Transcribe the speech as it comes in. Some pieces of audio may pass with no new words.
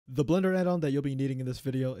The Blender add-on that you'll be needing in this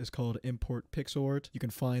video is called Import-Pixelart. You can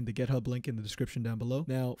find the GitHub link in the description down below.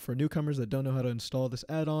 Now, for newcomers that don't know how to install this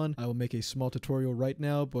add-on, I will make a small tutorial right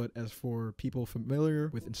now, but as for people familiar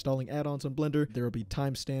with installing add-ons on Blender, there will be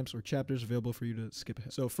timestamps or chapters available for you to skip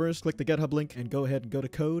ahead. So first, click the GitHub link and go ahead and go to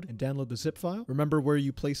code and download the zip file. Remember where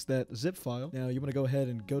you placed that zip file. Now, you want to go ahead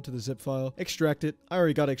and go to the zip file, extract it. I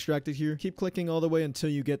already got it extracted here. Keep clicking all the way until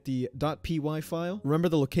you get the .py file. Remember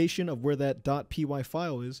the location of where that .py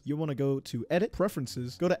file is. You want to go to Edit,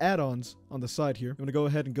 Preferences, go to Add-ons on the side here. You want to go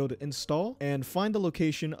ahead and go to Install and find the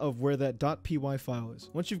location of where that .py file is.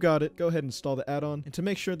 Once you've got it, go ahead and install the add-on. And to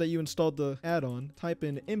make sure that you installed the add-on, type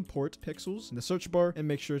in Import Pixels in the search bar and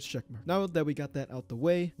make sure it's checkmarked. Now that we got that out the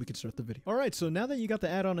way, we can start the video. Alright, so now that you got the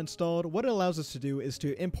add-on installed, what it allows us to do is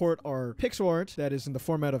to import our pixel art that is in the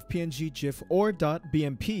format of PNG, GIF, or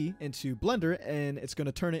 .bmp into Blender, and it's going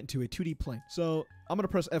to turn it into a 2D plane. So I'm going to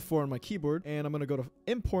press F4 on my keyboard, and I'm going to go to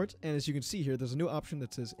Import, and as you can see here, there's a new option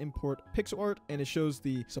that says Import Pixel Art, and it shows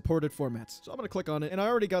the supported formats. So I'm going to click on it, and I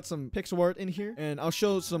already got some pixel art in here, and I'll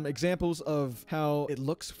show some examples of how it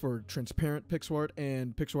looks for transparent pixel art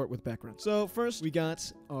and pixel art with background. So first, we got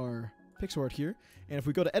our pixel art here, and if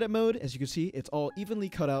we go to edit mode, as you can see, it's all evenly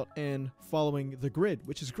cut out and following the grid,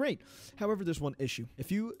 which is great. However, there's one issue. If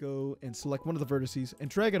you go and select one of the vertices and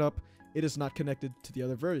drag it up, it is not connected to the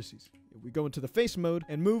other vertices. If we go into the face mode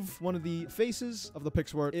and move one of the faces of the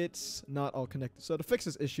pixel art, it's not all connected. So to fix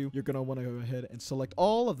this issue, you're going to want to go ahead and select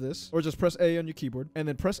all of this, or just press A on your keyboard, and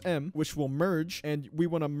then press M, which will merge, and we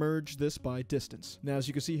want to merge this by distance. Now, as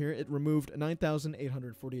you can see here, it removed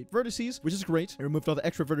 9,848 vertices, which is great. It removed all the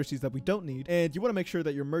extra vertices that we don't need, and you want to make sure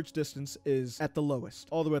that your merge distance is at the lowest,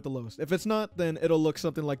 all the way at the lowest. If it's not, then it'll look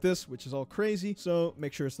something like this, which is all crazy, so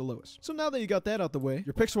make sure it's the lowest. So now that you got that out the way,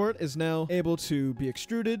 your pixel art is now able to be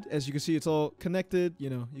extruded. As you can see, it's all connected. You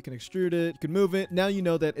know, you can extrude it, you can move it. Now you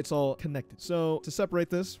know that it's all connected. So to separate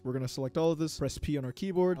this, we're going to select all of this, press P on our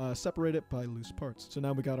keyboard, separate it by loose parts. So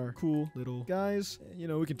now we got our cool little guys. You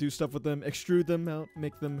know, we can do stuff with them, extrude them out,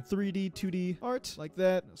 make them 3D, 2D art like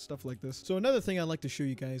that, stuff like this. So another thing I'd like to show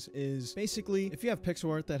you guys is basically if you have pixel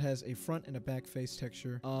art that has a front and a back face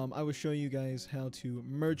texture, I will show you guys how to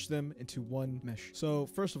merge them into one mesh. So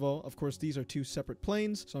first of all, of course, these are two separate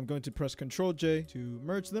planes. So I'm going to press Ctrl J to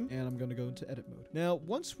merge them, and I'm going to go into edit mode. Now,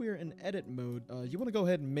 once we're in edit mode, you want to go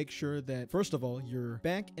ahead and make sure that, first of all, your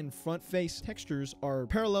back and front face textures are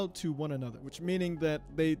parallel to one another, which meaning that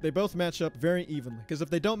they both match up very evenly. Because if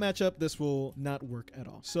they don't match up, this will not work at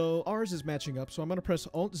all. So ours is matching up, so I'm going to press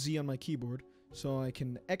Alt-Z on my keyboard, so I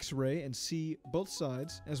can X-ray and see both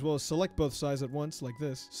sides, as well as select both sides at once like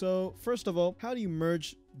this. So first of all, how do you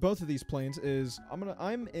merge both of these planes is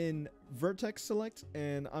I'm in vertex select,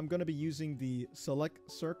 and I'm going to be using the select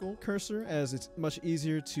circle cursor as it's much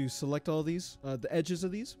easier to select all these, the edges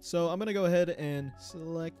of these. So I'm going to go ahead and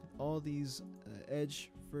select all these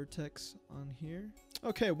edge vertex on here.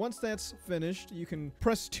 Okay, once that's finished, you can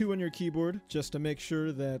press 2 on your keyboard just to make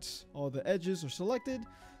sure that all the edges are selected.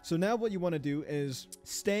 So now what you want to do is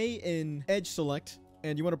stay in edge select,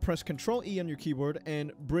 and you want to press Ctrl E on your keyboard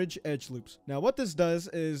and bridge edge loops. Now what this does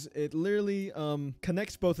is it literally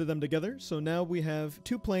connects both of them together. So now we have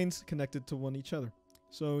two planes connected to one each other.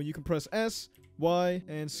 So you can press S, Y,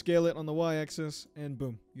 and scale it on the Y-axis, and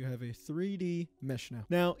boom, you have a 3D mesh now.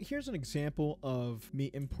 Now, here's an example of me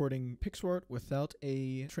importing pixel art without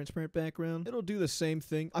a transparent background. It'll do the same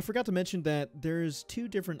thing. I forgot to mention that there's two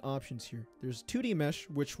different options here. There's 2D mesh,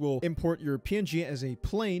 which will import your PNG as a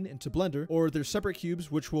plane into Blender, or there's separate cubes,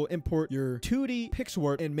 which will import your 2D pixel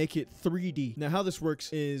art and make it 3D. Now, how this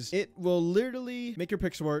works is it will literally make your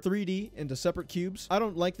pixel art 3D into separate cubes. I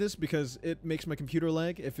don't like this because it makes my computer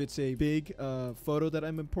lag if it's a big photo that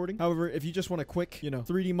I'm importing. However, if you just want a quick,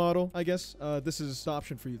 3D model, I guess, this is the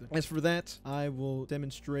option for you then. As for that, I will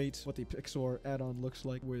demonstrate what the pixel art add-on looks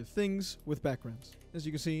like with things with backgrounds. As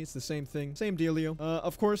you can see, it's the same thing, same dealio.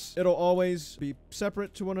 Of course, it'll always be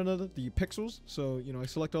separate to one another, the pixels. So, I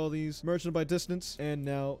select all these, merge them by distance, and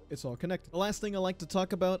now it's all connected. The last thing I like to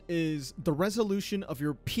talk about is the resolution of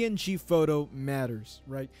your PNG photo matters,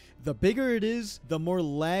 right? The bigger it is, the more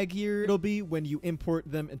laggier it'll be when you import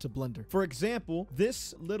them into Blender. For example,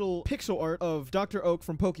 this little pixel art of Dr. Oak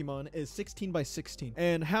from Pokemon is 16 by 16.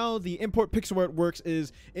 And how the import pixel art works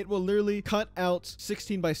is it will literally cut out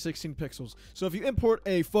 16 by 16 pixels. So if you import import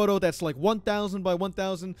a photo that's like 1000 by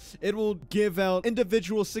 1000, it will give out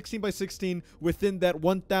individual 16 by 16 within that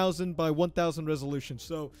 1000 by 1000 resolution.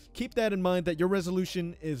 So keep that in mind, that your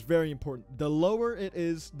resolution is very important. The lower it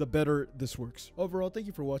is, the better this works. Overall, thank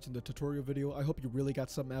you for watching the tutorial video. I hope you really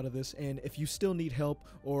got something out of this, and if you still need help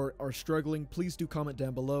or are struggling, please do comment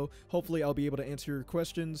down below. Hopefully I'll be able to answer your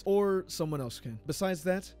questions, or someone else can. Besides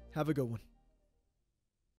that, have a good one.